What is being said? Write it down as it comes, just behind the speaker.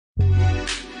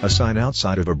A sign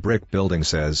outside of a brick building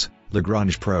says,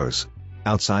 Lagrange Prose.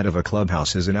 Outside of a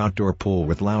clubhouse is an outdoor pool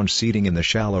with lounge seating in the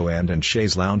shallow end and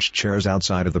chaise lounge chairs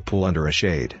outside of the pool under a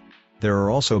shade. There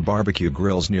are also barbecue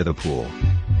grills near the pool.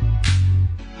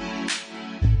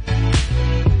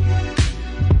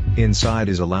 Inside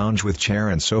is a lounge with chair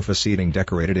and sofa seating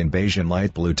decorated in beige and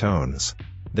light blue tones.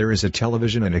 There is a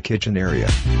television and a kitchen area.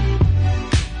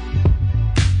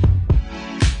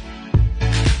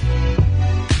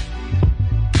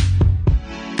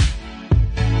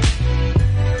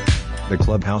 The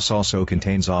clubhouse also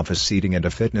contains office seating and a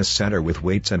fitness center with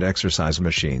weights and exercise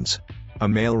machines. A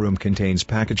mailroom contains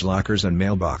package lockers and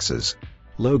mailboxes.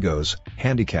 Logos,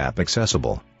 handicap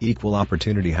accessible, equal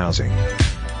opportunity housing.